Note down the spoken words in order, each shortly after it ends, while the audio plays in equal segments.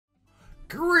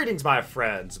Greetings, my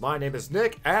friends! My name is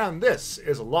Nick, and this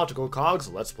is a Logical Cogs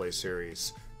Let's Play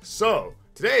series. So,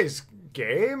 today's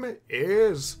game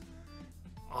is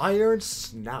Iron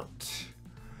Snout.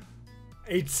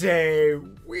 It's a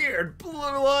weird,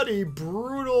 bloody,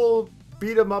 brutal,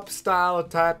 beat-em-up style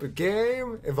type of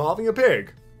game involving a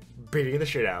pig beating the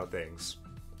shit out of things.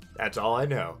 That's all I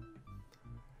know.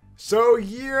 So,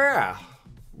 yeah,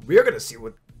 we're gonna see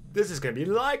what this is gonna be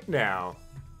like now.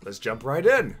 Let's jump right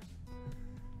in.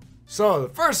 So,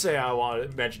 the first thing I want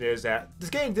to mention is that this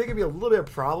game did give me a little bit of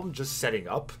problem just setting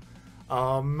up.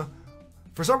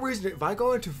 For some reason, if I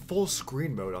go into full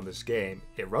screen mode on this game,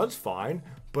 it runs fine,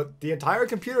 but the entire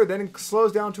computer then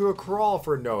slows down to a crawl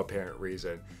for no apparent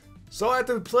reason. So I have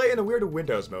to play in a weird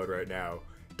Windows mode right now.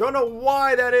 Don't know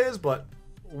why that is, but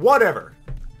whatever.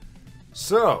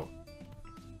 So,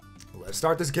 let's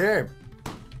start this game.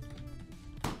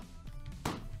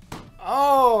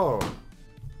 Oh,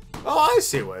 I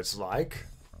see what it's like.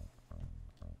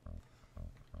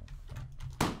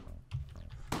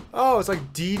 Oh, it's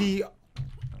like DD.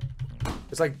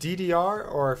 It's like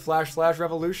DDR or Flash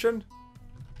Revolution.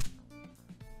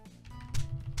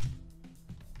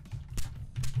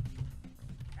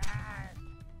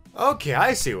 Okay,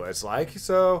 I see what it's like.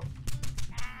 So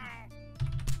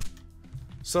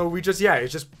we just, yeah,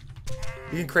 it's just,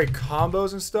 you can create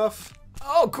combos and stuff.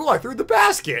 Oh, cool, I threw the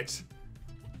basket.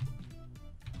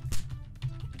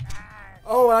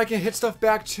 Oh, and I can hit stuff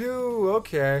back too.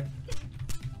 Okay.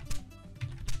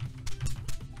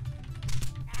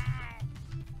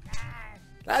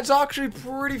 That's actually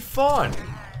pretty fun.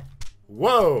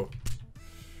 Whoa.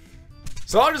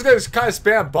 So I'm just gonna kind of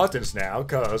spam buttons now,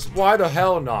 cause why the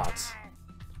hell not?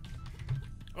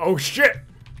 Oh shit!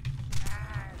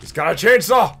 He's got a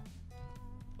chainsaw!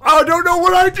 I don't know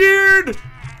what I did!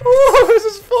 Oh, this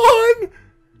is fun!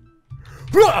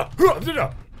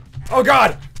 Oh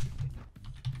god!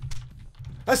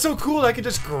 That's so cool, I can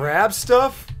just grab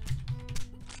stuff.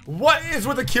 What is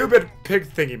with the Cupid pig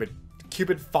thingy?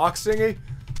 Cupid fox thingy?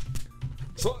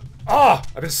 So,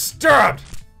 I've been stabbed!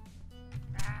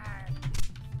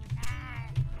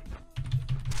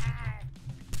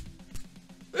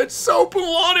 It's so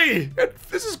bloody!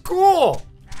 This is cool!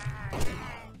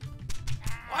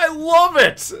 I love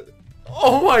it!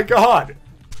 Oh my god!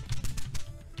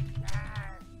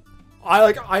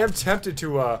 I am tempted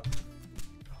to,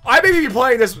 I may be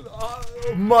playing this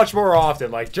much more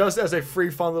often, like just as a free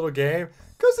fun little game,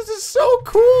 because this is so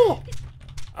cool!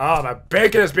 Ah, my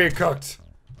bacon is being cooked!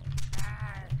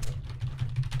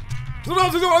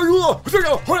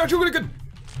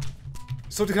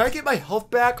 So can I get my health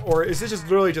back, or is this just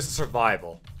literally just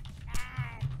survival?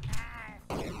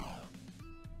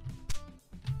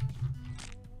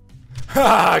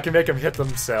 I can make them hit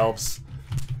themselves.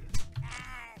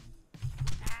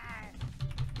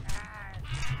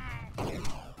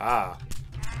 Ah.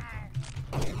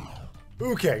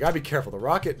 Okay, gotta be careful. The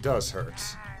rocket does hurt.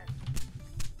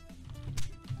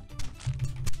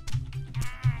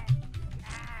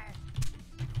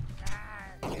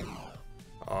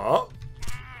 Oh.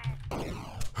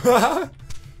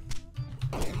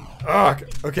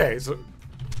 Okay, so...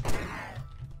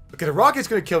 Okay, the rocket's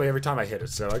gonna kill me every time I hit it,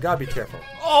 so I gotta be careful.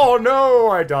 Oh no,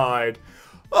 I died.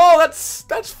 Oh,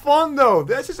 that's fun though.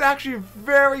 This is actually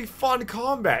very fun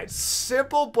combat. It's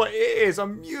simple, but it is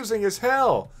amusing as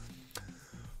hell.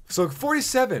 So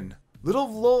 47. Little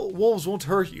wolves won't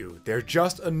hurt you. They're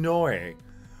just annoying.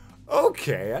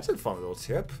 Okay, that's a fun little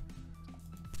tip.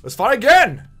 Let's fight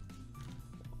again.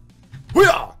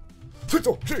 Hoo-yah!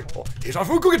 Here's our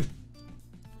food cooking.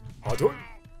 I'll do it.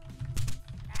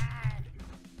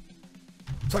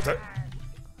 Like that.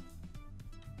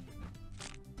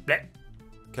 Bleh.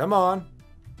 Come on.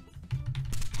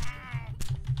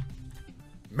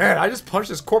 Man, I just punched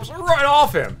this corpse right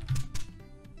off him.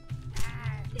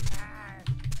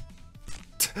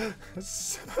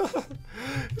 It's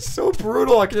so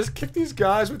brutal. I can just kick these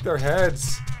guys with their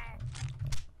heads.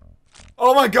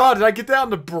 Oh my god, did I get that on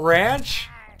the branch?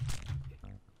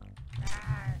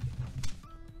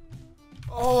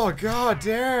 Oh god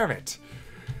damn it.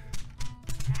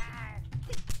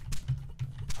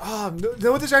 Oh,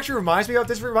 know what this actually reminds me of?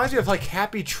 This reminds me of like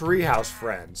Happy Treehouse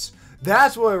Friends.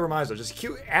 That's what it reminds me of. Just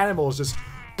cute animals just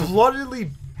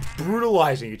bloodily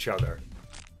brutalizing each other.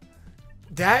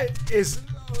 That is...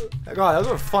 God,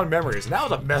 those are fun memories. And that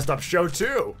was a messed up show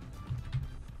too.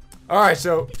 Alright,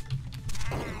 so...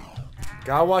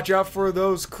 Gotta watch out for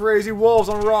those crazy wolves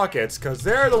on rockets, because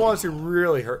they're the ones who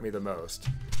really hurt me the most.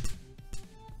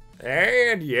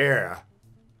 And yeah.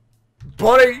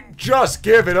 Buddy, just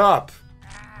give it up.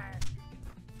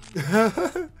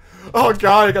 Oh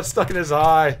god, I got stuck in his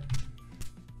eye.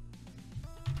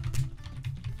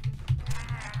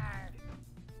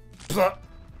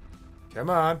 Come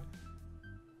on.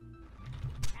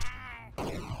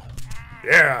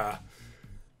 Yeah.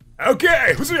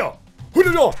 Okay. Who's it? Who's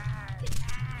it?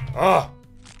 Oh,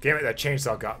 damn it! That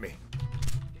chainsaw got me.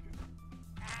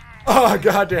 Oh,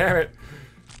 god damn it.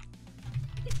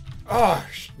 Oh,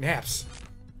 snaps.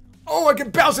 Oh, I can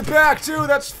bounce it back too.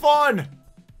 That's fun.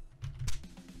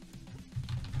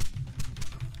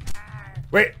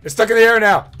 Wait, it's stuck in the air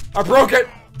now. I broke it.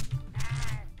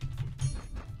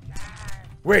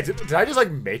 Wait, did I just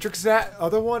like Matrix that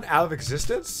other one out of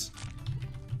existence?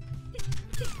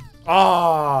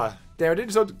 Ah, damn, I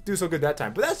didn't do so good that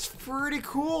time. But that's pretty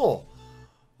cool.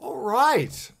 All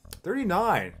right,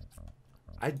 39.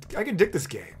 I can dig this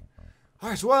game. All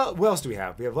right, so what else do we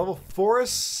have? We have level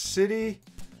forest, city.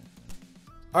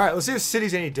 All right, let's see if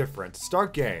city's any different.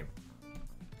 Start game.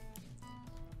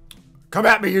 Come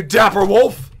at me, you dapper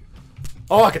wolf!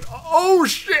 Oh, I can. Oh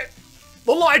shit!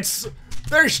 The lights.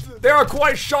 They are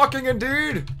quite shocking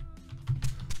indeed.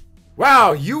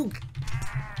 Wow, you.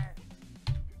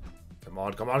 Come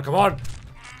on, come on, come on!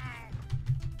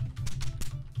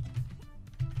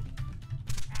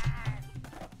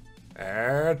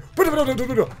 And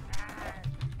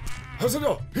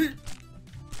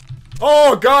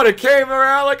oh god, it came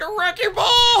around like a wrecking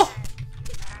ball!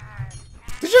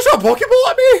 Did you just throw a Pokeball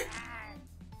at me?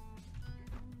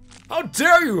 How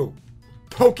dare you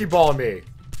Pokeball me?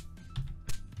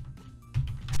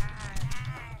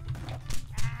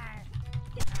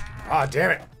 Ah,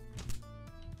 damn it.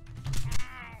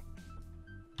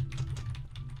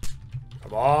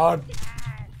 Come on.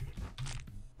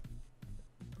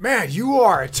 Man, you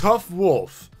are a tough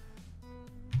wolf.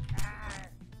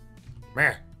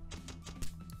 Man.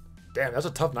 Damn, that's a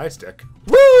tough nightstick.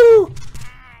 Woo!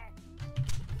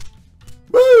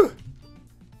 Woo!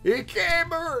 He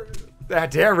came over.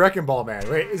 That damn wrecking ball, man.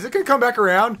 Wait, is it gonna come back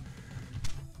around?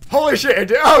 Holy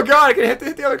shit! Oh god, I can hit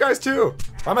the other guys too.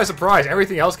 Why am I surprised?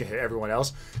 Everything else can hit everyone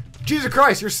else. Jesus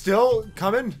Christ, you're still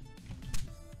coming?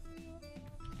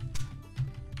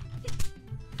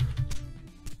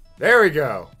 There we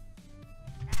go.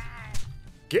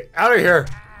 Get out of here.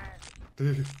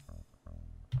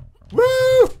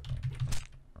 Woo!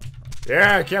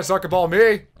 Yeah, can't soccer ball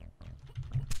me.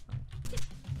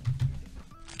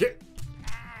 Get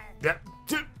that.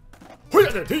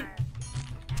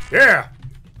 Yeah.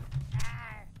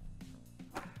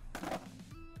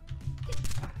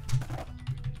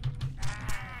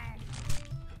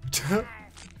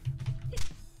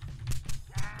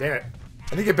 Damn it.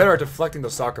 I need to get better at deflecting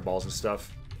those soccer balls and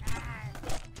stuff.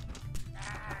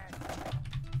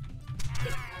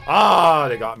 Ah,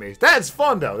 they got me. That's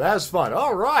fun, though. That's fun.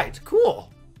 All right.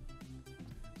 Cool.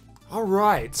 All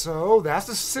right. So, that's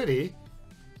the city.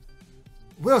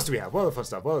 What else do we have? What other fun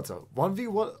stuff? What else?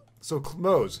 1v1. So,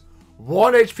 modes.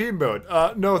 1 HP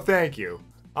mode. No, thank you.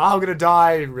 I'm gonna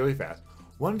die really fast.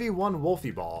 1v1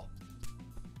 Wolfie Ball.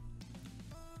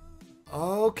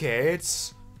 Okay,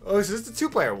 it's... Oh, this is the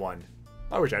 2-player one.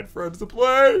 I wish I had friends to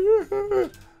play.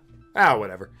 Ah,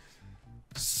 whatever.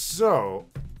 So...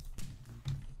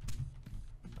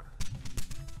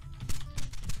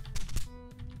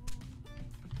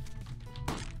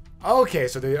 Okay,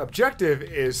 so the objective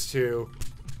is to...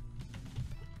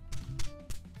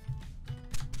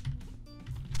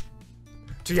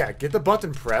 yeah, get the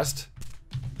button pressed.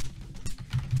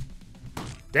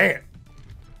 Dang it.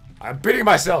 I'm beating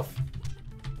myself.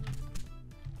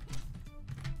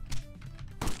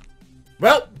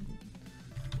 Well,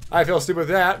 I feel stupid with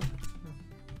that.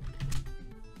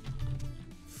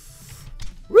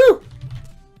 Woo!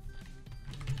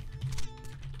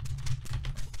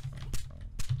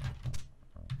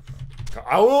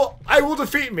 I will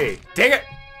defeat me. Dang it!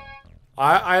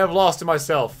 I have lost to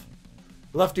myself.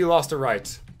 Lefty lost to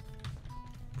right.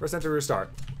 Press enter to restart.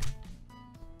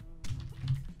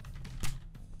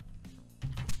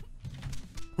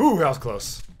 Ooh, that was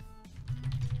close.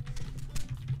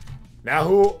 Now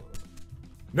who?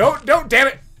 No, don't, damn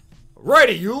it!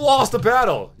 Righty, you lost the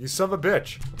battle, you son of a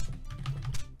bitch.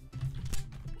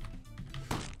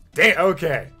 Dang,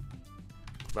 okay.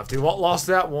 Lefty lost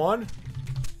that one.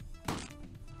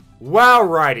 Wow,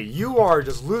 Righty, you are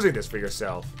just losing this for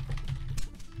yourself.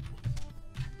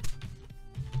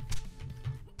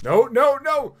 No, no,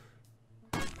 no!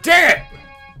 Dang it!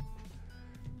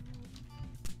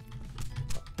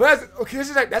 But that's, okay, this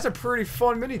is like, that's a pretty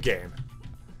fun mini game.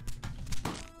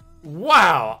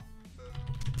 Wow!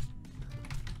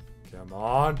 Come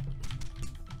on.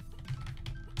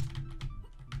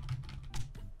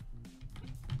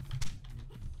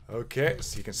 Okay,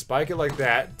 so you can spike it like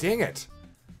that. Dang it!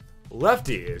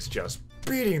 Lefty is just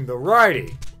beating the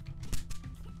righty.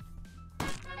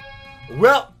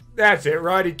 Well, that's it,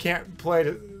 right? He can't play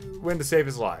to win to save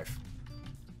his life.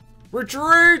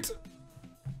 Retreat!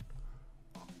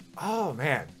 Oh,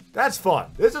 man. That's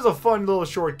fun. This is a fun little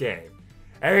short game.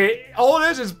 I mean, all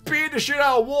it is beating the shit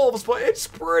out of wolves, but it's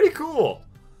pretty cool.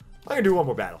 I can do one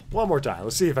more battle. One more time.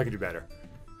 Let's see if I can do better.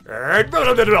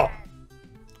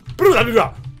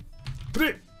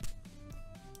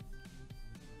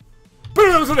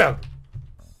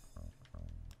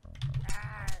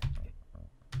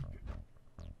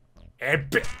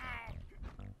 And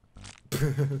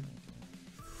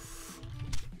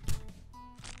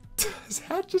is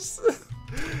that just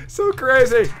so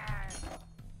crazy?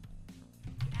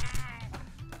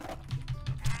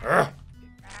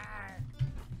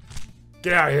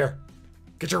 Get out of here.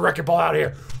 Get your wrecking ball out of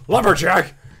here.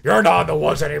 Lumberjack, you're not in the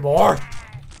woods anymore.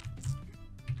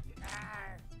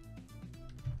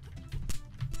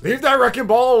 Leave that wrecking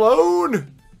ball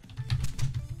alone.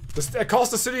 That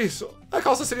costs the city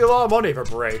a lot of money if it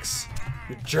breaks.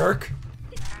 You jerk.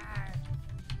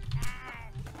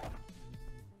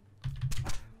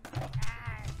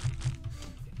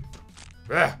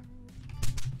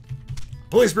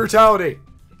 Police brutality.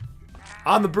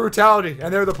 I'm the brutality,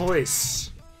 and they're the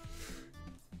police.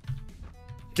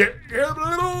 Get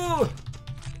little.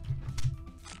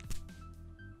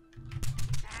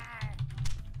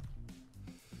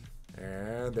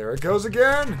 And there it goes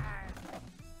again.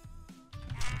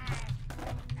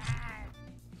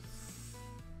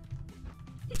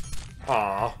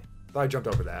 Aw, thought I jumped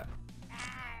over that.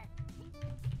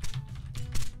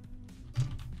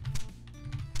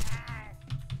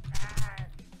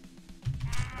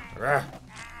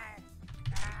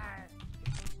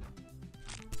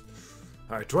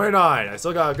 Alright, 29. I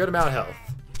still got a good amount of health.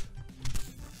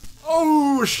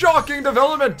 Oh, shocking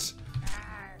development!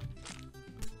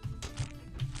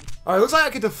 Alright, looks like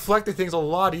I can deflect the things a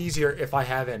lot easier if I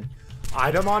have an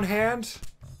item on hand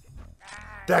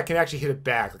that can actually hit it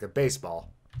back like a baseball.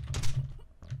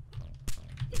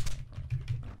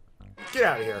 Get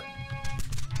out of here.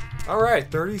 Alright,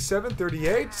 37,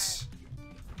 38.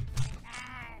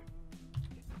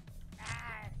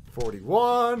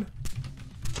 41.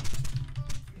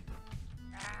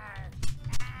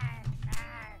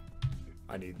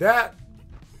 I need that.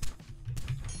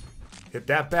 Hit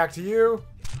that back to you.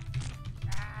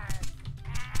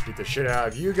 Beat the shit out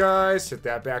of you guys. Hit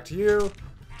that back to you.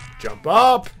 Jump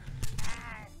up.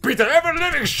 Beat the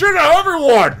ever-living shit out of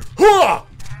everyone. Huh!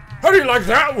 How do you like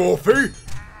that, Wolfie?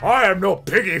 I am no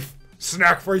piggy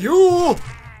snack for you.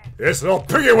 This little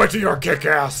piggy went to your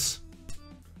kick-ass.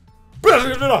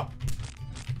 Why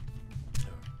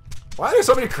are there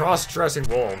so many cross-dressing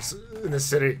wolves in this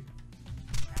city?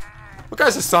 What kind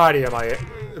of society am I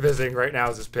visiting right now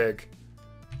as this pig?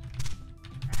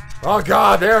 Oh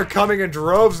god, they're coming in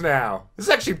droves now. This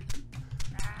is actually,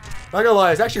 not gonna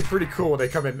lie, it's actually pretty cool when they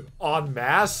come in en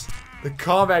masse. The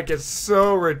combat gets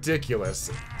so ridiculous.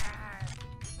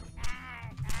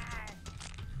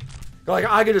 Like,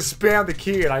 I can just spam the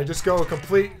key and I just go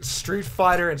complete Street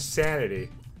Fighter insanity.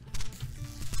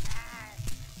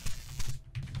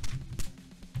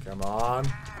 Come on.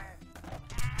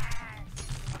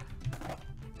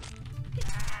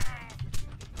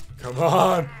 Come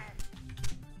on.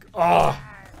 Oh,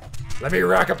 let me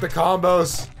rack up the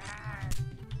combos.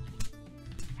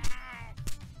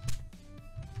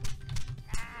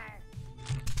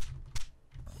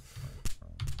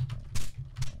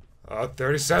 Oh,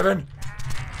 37.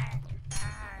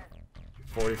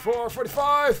 44,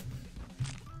 45.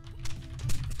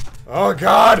 Oh,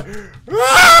 God.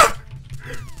 Ah!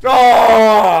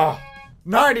 Oh!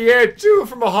 98, 2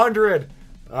 from 100.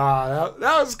 That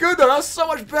was good, though. That was so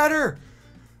much better.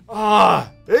 It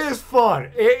is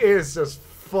fun. It is just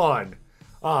fun.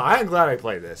 I am glad I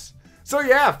played this. So,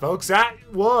 yeah, folks, that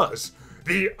was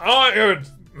the Iron...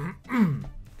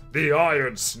 the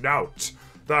Iron Snout.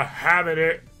 The having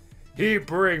it. He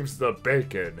brings the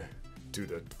bacon to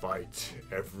the fight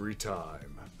every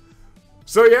time.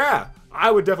 So, yeah,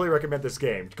 I would definitely recommend this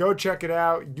game. Go check it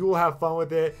out. You will have fun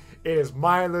with it. It is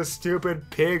mindless, stupid,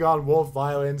 pig on wolf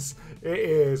violence. It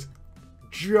is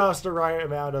just the right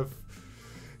amount of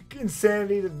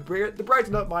insanity to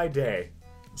brighten up my day.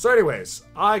 So anyways,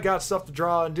 I got stuff to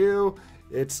draw and do.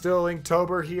 It's still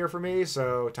Inktober here for me,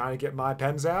 so time to get my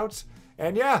pens out.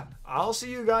 And yeah, I'll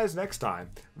see you guys next time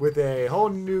with a whole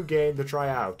new game to try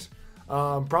out.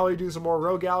 Probably do some more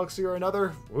Rogue Galaxy or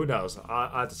another. Who knows? I'll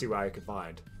have to see what I can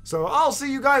find. So I'll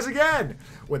see you guys again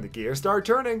when the gears start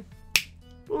turning.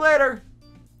 Later.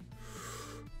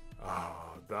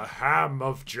 The ham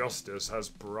of justice has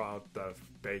brought the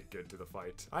bacon to the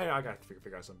fight. I gotta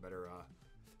figure out some better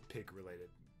pig-related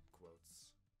quotes.